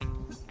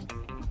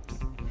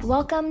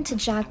Welcome to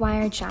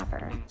Jaguar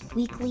Jabber,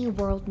 weekly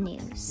world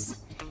news,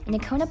 an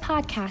Icona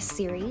podcast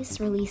series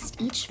released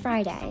each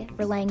Friday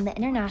relaying the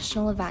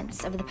international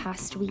events of the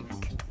past week.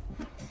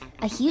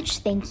 A huge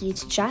thank you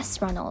to Jess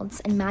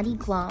Reynolds and Maddie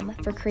Glom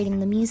for creating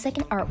the music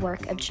and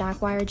artwork of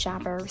Jaguar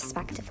Jabber,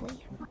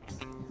 respectively.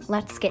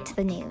 Let's get to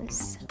the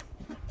news.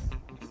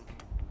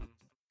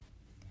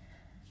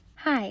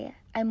 Hi,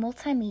 I'm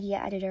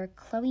multimedia editor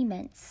Chloe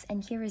Mintz,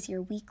 and here is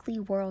your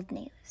weekly world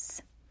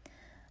news.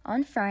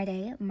 On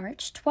Friday,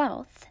 March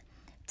 12th,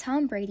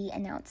 Tom Brady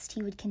announced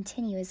he would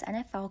continue his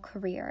NFL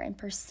career in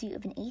pursuit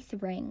of an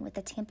 8th ring with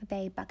the Tampa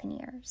Bay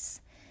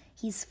Buccaneers.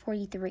 He's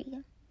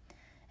 43.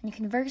 And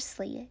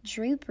conversely,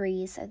 Drew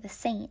Brees of the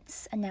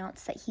Saints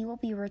announced that he will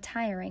be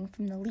retiring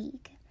from the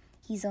league.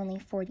 He's only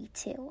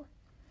 42.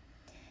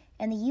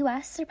 And the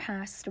U.S.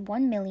 surpassed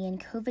 1 million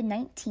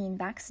COVID-19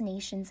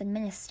 vaccinations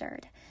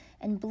administered,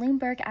 and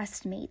Bloomberg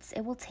estimates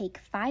it will take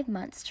 5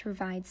 months to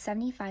provide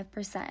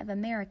 75% of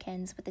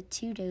Americans with a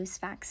 2-dose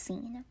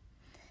vaccine.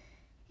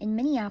 In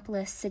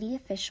Minneapolis, city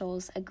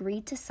officials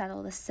agreed to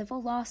settle the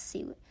civil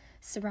lawsuit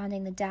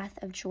surrounding the death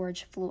of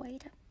George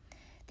Floyd.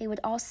 They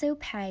would also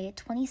pay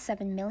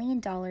 $27 million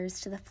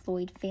to the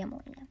Floyd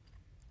family.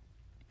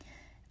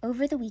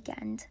 Over the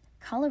weekend,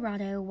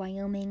 Colorado,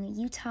 Wyoming,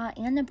 Utah,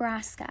 and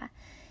Nebraska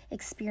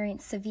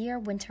experienced severe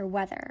winter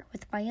weather,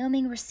 with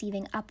Wyoming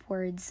receiving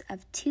upwards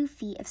of 2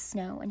 feet of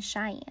snow in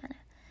Cheyenne.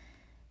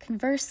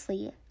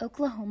 Conversely,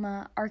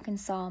 Oklahoma,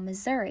 Arkansas,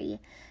 Missouri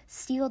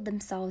steeled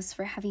themselves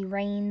for heavy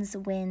rains,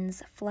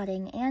 winds,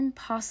 flooding, and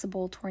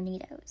possible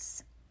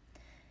tornadoes.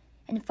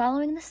 And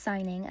following the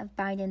signing of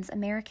Biden's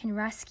American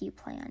Rescue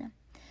Plan,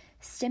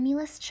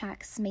 stimulus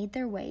checks made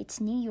their way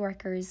to New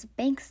Yorkers'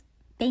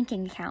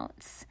 banking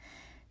accounts.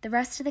 The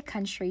rest of the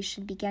country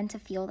should begin to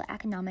feel the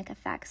economic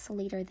effects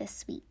later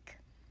this week.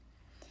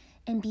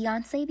 And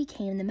Beyoncé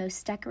became the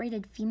most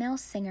decorated female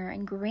singer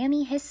in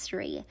Grammy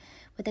history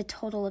with a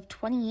total of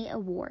 28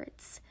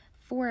 awards,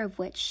 4 of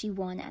which she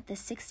won at the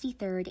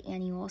 63rd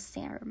annual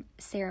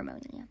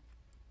ceremony.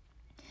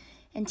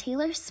 And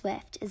Taylor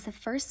Swift is the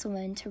first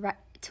woman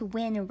to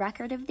win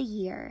Record of the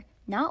Year,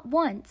 not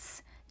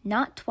once,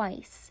 not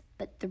twice,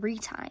 but 3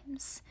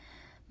 times,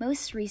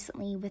 most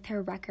recently with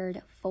her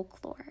record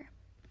Folklore.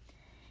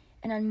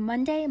 And on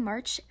Monday,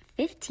 March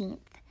 15th,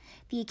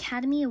 the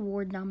Academy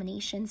Award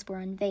nominations were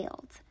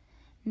unveiled.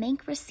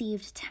 Mank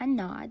received 10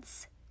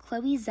 nods.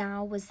 Chloe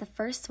Zhao was the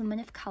first woman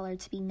of color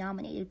to be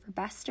nominated for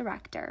Best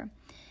Director,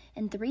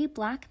 and 3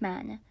 black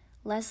men,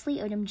 Leslie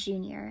Odom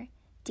Jr.,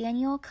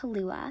 Daniel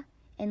Kaluuya,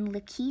 and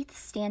Lakeith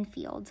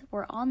Stanfield,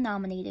 were all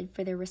nominated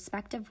for their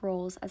respective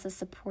roles as a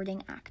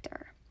supporting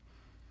actor.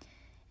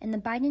 And the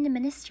Biden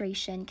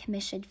administration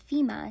commissioned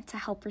FEMA to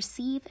help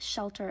receive,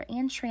 shelter,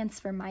 and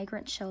transfer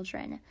migrant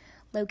children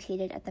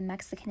located at the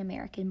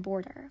Mexican-American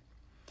border.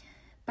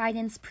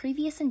 Biden's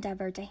previous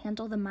endeavor to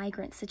handle the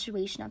migrant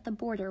situation at the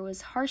border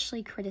was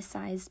harshly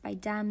criticized by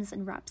Dems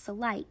and reps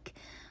alike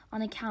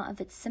on account of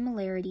its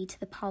similarity to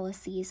the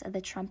policies of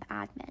the Trump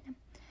admin.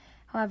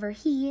 However,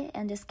 he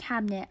and his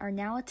cabinet are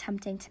now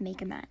attempting to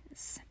make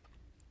amends.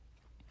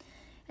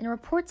 And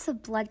reports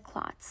of blood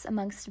clots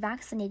amongst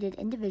vaccinated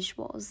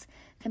individuals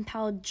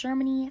compelled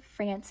Germany,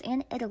 France,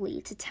 and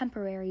Italy to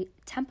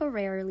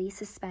temporarily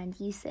suspend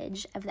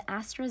usage of the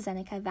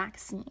AstraZeneca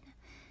vaccine.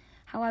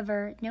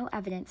 However, no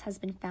evidence has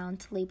been found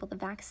to label the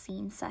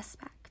vaccine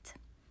suspect.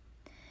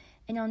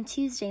 And on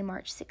Tuesday,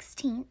 March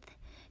 16th,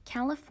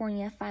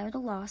 California filed a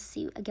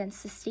lawsuit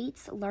against the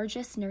state's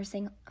largest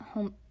nursing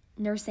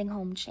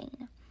home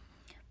chain,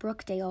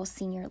 Brookdale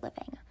Senior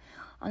Living,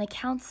 on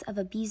accounts of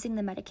abusing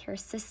the Medicare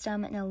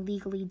system and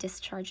illegally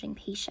discharging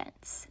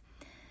patients.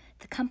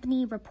 The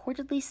company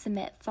reportedly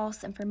submit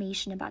false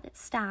information about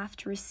its staff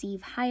to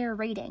receive higher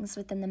ratings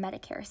within the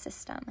Medicare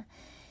system,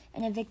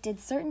 and evicted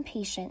certain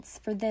patients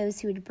for those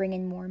who would bring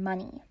in more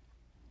money.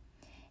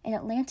 In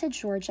Atlanta,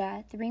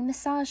 Georgia, 3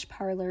 massage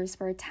parlors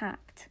were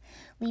attacked,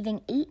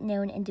 leaving 8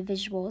 known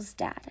individuals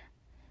dead,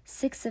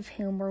 6 of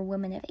whom were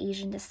women of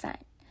Asian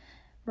descent.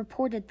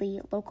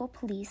 Reportedly, local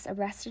police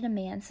arrested a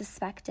man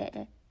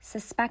suspected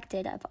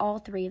of all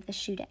 3 of the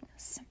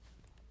shootings.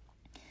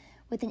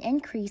 With an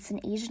increase in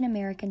Asian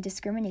American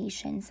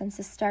discrimination since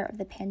the start of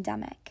the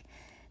pandemic,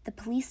 the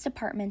police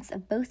departments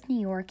of both New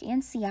York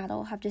and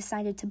Seattle have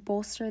decided to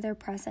bolster their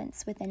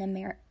presence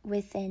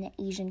within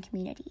Asian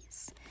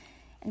communities.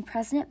 And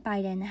President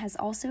Biden has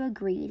also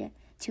agreed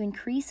to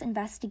increase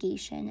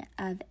investigation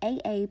of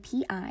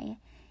AAPI,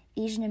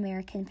 Asian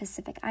American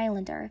Pacific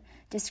Islander,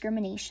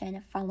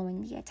 discrimination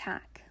following the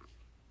attack.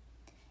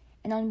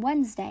 And on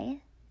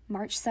Wednesday,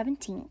 March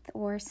 17th,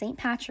 or St.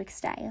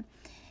 Patrick's Day,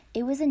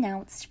 it was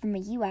announced from a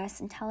U.S.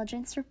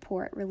 intelligence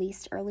report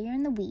released earlier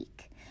in the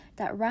week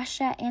that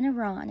Russia and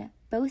Iran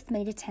both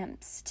made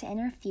attempts to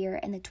interfere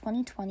in the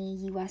 2020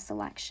 U.S.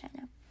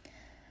 election.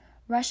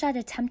 Russia had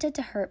attempted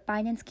to hurt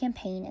Biden's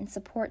campaign and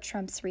support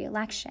Trump's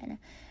re-election,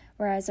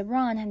 whereas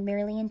Iran had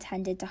merely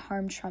intended to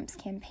harm Trump's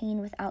campaign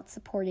without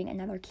supporting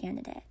another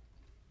candidate.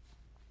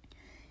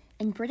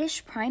 And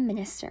British Prime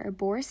Minister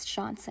Boris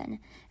Johnson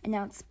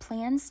announced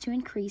plans to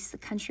increase the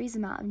country's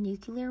amount of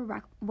nuclear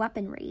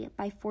weaponry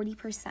by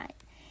 40%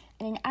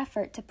 in an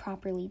effort to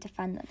properly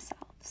defend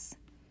themselves.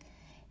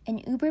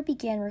 And Uber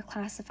began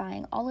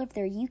reclassifying all of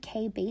their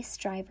UK-based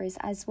drivers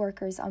as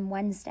workers on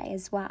Wednesday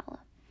as well.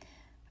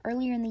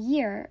 Earlier in the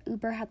year,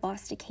 Uber had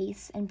lost a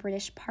case in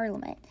British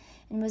Parliament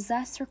and was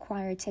thus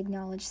required to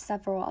acknowledge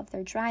several of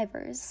their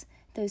drivers,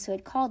 those who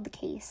had called the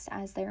case,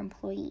 as their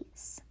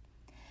employees.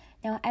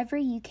 Now,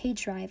 every UK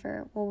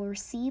driver will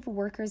receive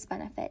workers'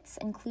 benefits,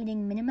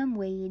 including minimum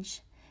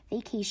wage,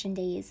 vacation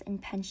days,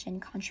 and pension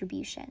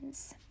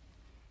contributions.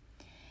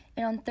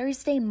 And on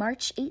Thursday,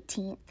 March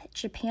 18th,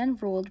 Japan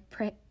ruled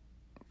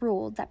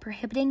that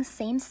prohibiting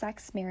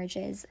same-sex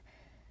marriages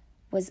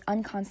was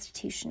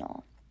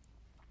unconstitutional.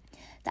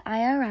 The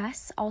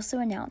IRS also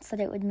announced that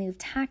it would move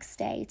tax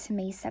day to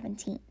May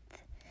 17th.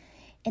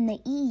 And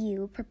the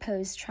EU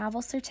proposed travel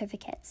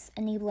certificates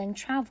enabling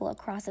travel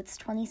across its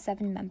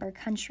 27 member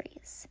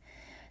countries.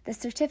 The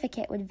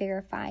certificate would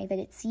verify that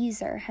its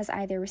user has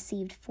either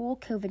received full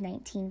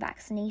COVID-19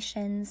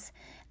 vaccinations,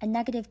 a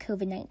negative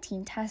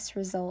COVID-19 test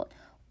result,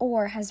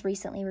 or has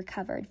recently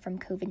recovered from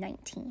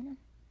COVID-19.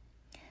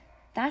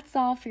 That's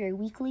all for your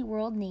weekly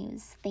world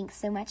news. Thanks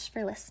so much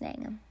for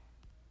listening.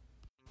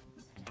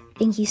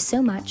 Thank you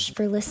so much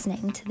for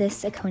listening to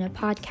this Icona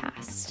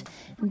podcast,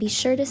 and be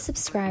sure to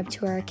subscribe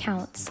to our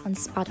accounts on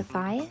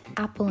Spotify,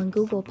 Apple and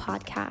Google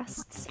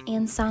Podcasts,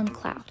 and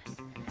SoundCloud.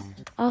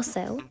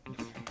 Also,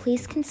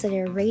 please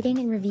consider rating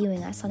and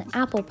reviewing us on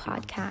Apple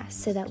Podcasts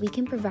so that we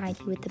can provide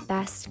you with the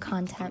best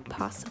content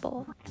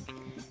possible.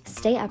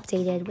 Stay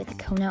updated with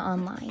Icona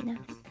Online.